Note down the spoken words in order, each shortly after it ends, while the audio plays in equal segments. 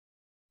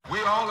We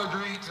all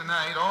agree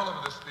tonight, all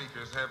of the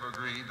speakers have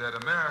agreed that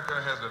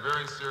America has a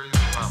very serious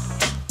problem.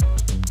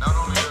 Not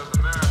only does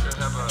America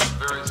have a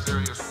very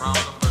serious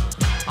problem, but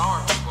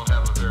our people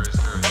have a very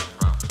serious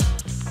problem.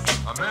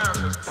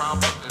 America's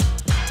problem is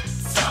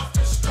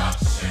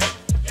self-destruction.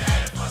 You're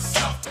headed for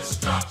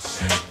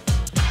self-destruction.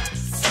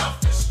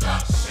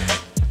 Self-destruction.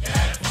 You're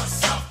headed for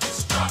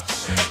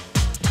self-destruction.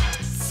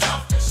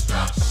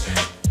 Self-destruction.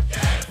 You're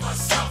headed for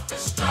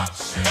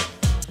self-destruction.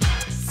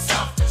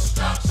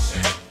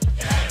 Self-destruction.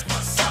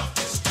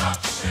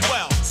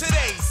 Well,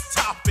 today's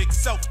topic,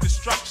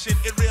 self-destruction.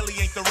 It really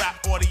ain't the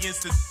rap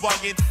audience that's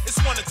bugging. It's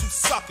one or two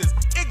suckers,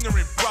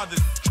 ignorant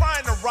brothers,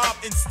 trying to rob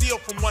and steal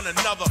from one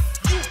another.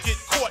 You get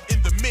caught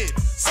in the mid.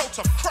 So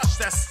to crush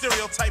that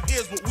stereotype,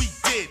 here's what we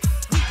did.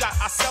 We got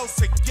ourselves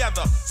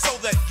together so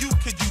that you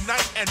can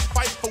unite and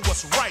fight for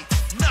what's right.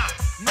 Not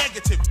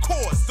negative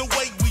cause. The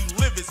way we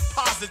live is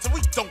positive.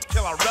 We don't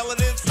kill our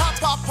relatives. Pop,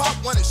 pop, pop,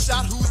 when it's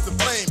shot, who's to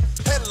blame?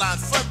 Headline,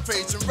 front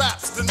page, and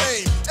rap's the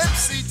name.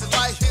 MC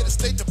Delight here to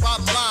state the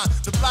bottom line.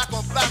 The black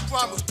on black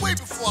crime was way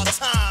before our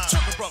time.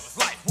 Took a brother's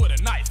life with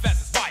a knife as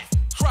his wife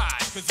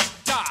cried cause he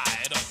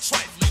died of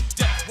trifling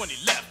death when he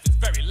left his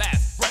very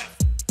last breath.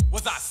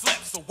 Was I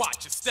slept, so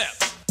watch your step.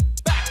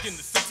 Back in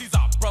the 60s,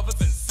 our brothers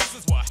and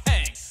sisters were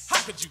hanged. How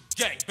could you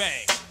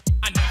gangbang?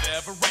 I never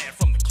ever ran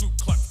from the Ku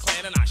Klux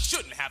Klan, and I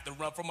shouldn't have to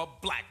run from a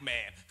black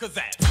man, cause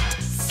that's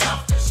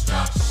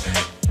self-destruction.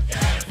 You're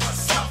headed for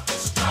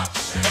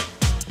self-destruction.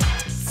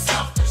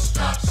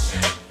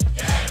 Self-destruction.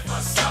 You're headed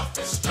for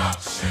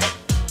self-destruction.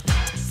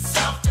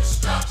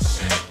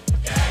 Self-destruction.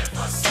 You're headed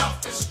for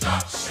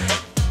self-destruction.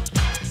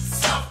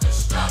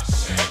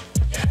 Self-destruction.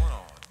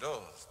 Uno,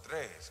 dos,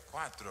 tres,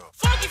 cuatro.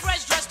 Funky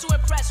fresh dressed to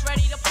impress,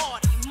 ready to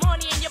party.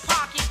 Money in your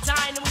pocket,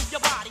 dying to move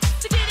your body.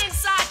 To get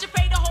inside, you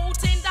pay the whole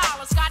 $10.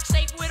 Scotch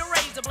tape with a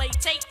razor blade,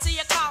 tape to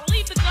your collar.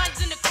 Leave the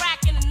guns in the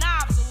crack and the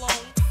knobs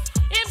alone.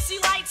 MC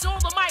lights on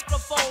the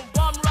microphone,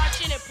 bum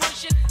rushing and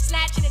pushing,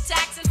 snatching and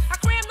taxing. I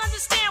crammed to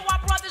understand why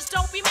brothers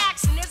don't be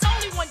maxing. There's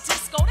only one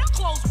disco, they'll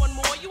close one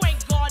more. You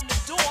ain't guarding the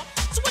door,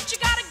 so what you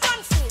got a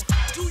gun for?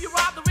 Do you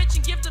rob the rich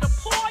and give to the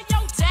poor?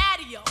 Yo,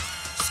 daddy, yo.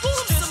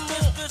 School some more.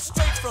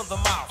 Straight from the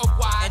mouth. Of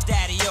why? And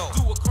daddy-o.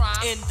 Do a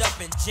crime. End up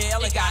in jail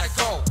and gotta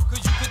go.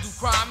 Cause you could do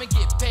crime and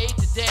get paid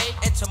today.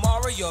 And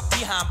tomorrow you're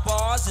behind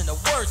bars in the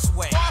worst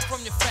way. Far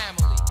from your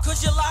family.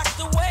 Cause you're locked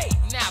away.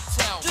 Now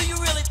tell me. Do you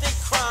really think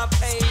crime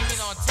pays?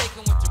 Scheming on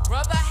taking what your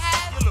brother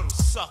had? You little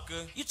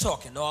sucker. You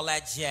talking all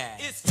that jazz.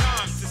 It's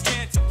time to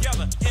stand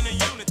together in a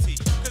unity.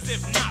 Cause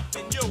if not,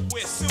 then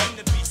we're soon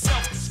to be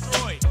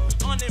self-destroyed,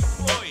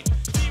 unemployed.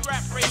 The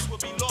rap race will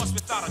be lost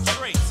without a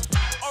trace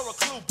or a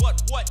clue.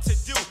 But what to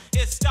do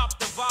is stop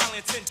the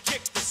violence and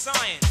kick the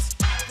science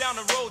down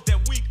the road that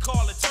we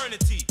call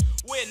eternity,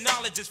 where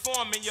knowledge is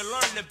formed and you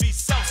learn to be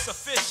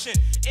self-sufficient,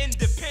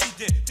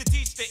 independent. To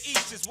teach to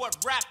each is what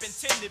rap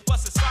intended, but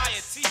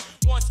society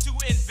wants to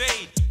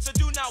invade. So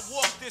do not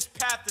walk this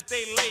path that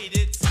they laid.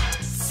 It's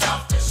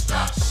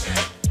self-destruction.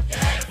 You're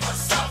headed for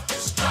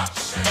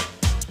self-destruction.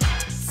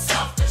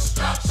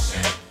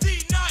 Self-destruction.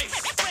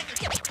 D-Nice, break it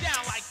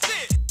down like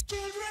this.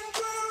 Children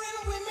growing,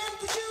 women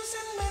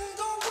producing, men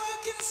go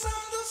working,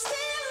 some do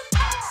stealing.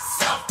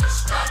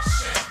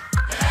 Self-destruction.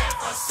 You're headed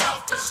for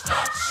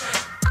self-destruction.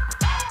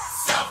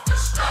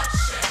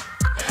 Self-destruction.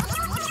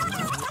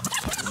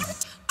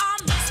 I'm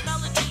Miss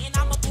Melody and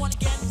I'm a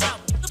born-again rebel.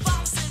 The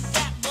violence in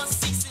rap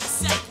must cease and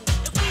settle.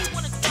 If we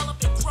want to develop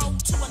and grow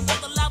to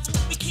another level,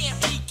 we can't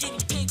be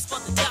guinea pigs for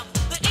the devil.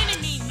 The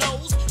enemy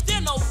knows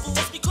they're no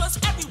fools because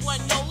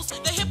everyone knows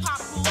the hip-hop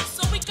rules.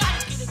 So we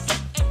gotta get it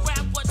good and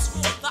grab what's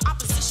wrong. The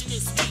opposition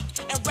is weak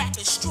and rap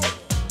is strong.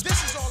 This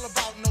is all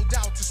about, no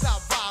doubt, to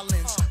stop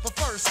violence. But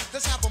first,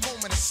 let's have a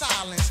moment of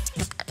silence.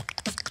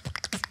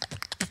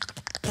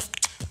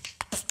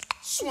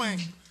 Swing.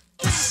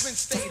 This has been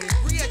stated,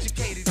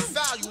 re-educated,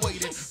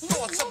 evaluated.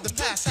 Thoughts of the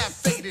past have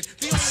faded.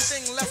 The only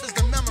thing left is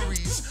the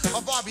memories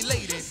of our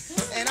belated.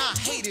 And I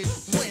hate it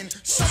when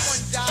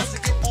someone dies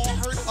to get all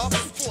hurt up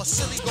for a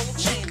silly gold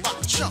chain by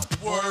a chump.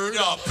 Word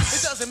up.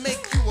 It doesn't make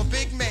you a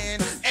big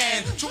man.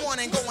 And you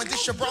wanna go and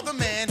dish your brother,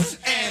 man.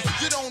 And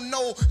you don't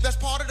know that's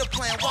part of the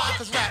plan. Why?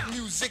 Cause rap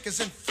music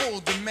is in full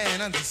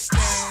demand.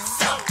 Understand?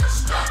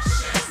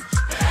 Self-destruction.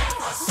 You're headed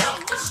for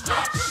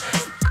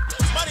self-destruction.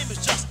 My name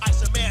is Just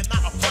Ice, a man,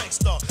 not a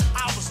prankster.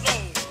 I was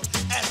known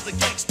as the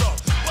gangster,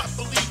 but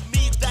believe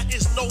me, that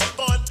is no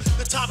fun.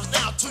 The time is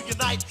now to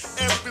unite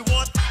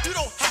everyone. You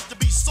don't have to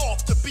be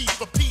soft to be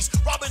for peace.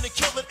 Robbing and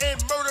killing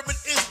and murdering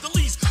is the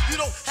least. You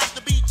don't have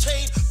to be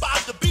chained by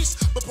the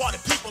beast, but party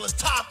people, it's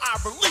time I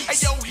release. Hey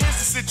yo, here's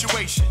the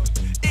situation.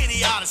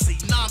 Idiocy,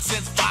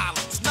 nonsense,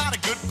 violence, not a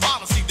good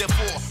policy.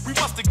 Therefore, we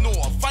must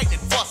ignore fighting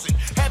and fussing.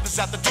 Heaven's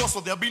at the door,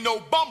 so there'll be no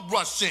bum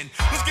rushing.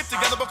 Let's get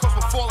together because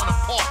we're falling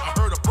apart. I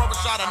heard a brother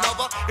shot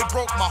another, it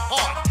broke my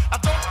heart. I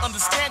don't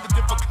understand the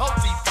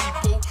difficulty,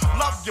 people.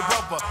 Love your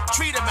brother,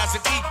 treat him as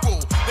an equal.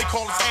 They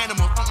call us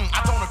animals,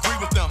 I don't agree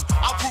with them.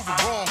 I'll prove it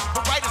wrong,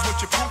 but right is what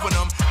you're proving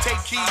them.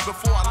 Take heed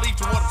before I leave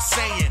to what I'm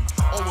saying,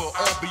 or we'll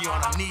all be on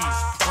our knees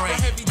praying.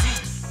 The heavy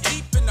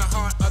deep in the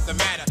heart of the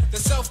matter. The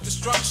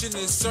Self-destruction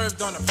is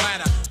served on a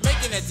platter,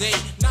 making a day,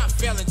 not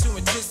failing to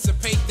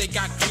anticipate. They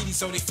got greedy,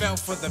 so they fell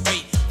for the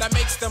bait. That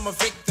makes them a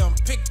victim,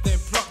 picked and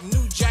plucked.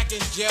 New jack in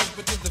jail,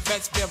 but to the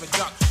vets they're a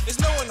duck. There's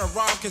no one to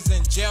rob, cause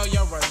in jail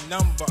you're a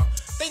number.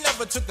 They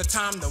never took the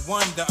time to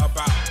wonder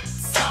about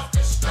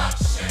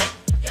self-destruction.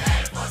 You're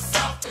headed for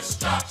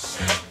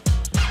self-destruction.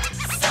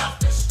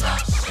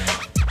 Self-destruction.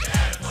 You're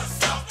headed for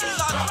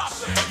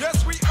self-destruction.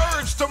 Yes, we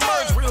urge to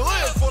merge. We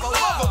live for the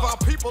love of our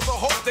people, the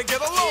hope they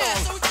get along.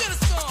 Yeah, so we get a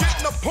song.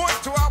 Getting a point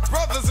to our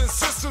brothers and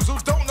sisters who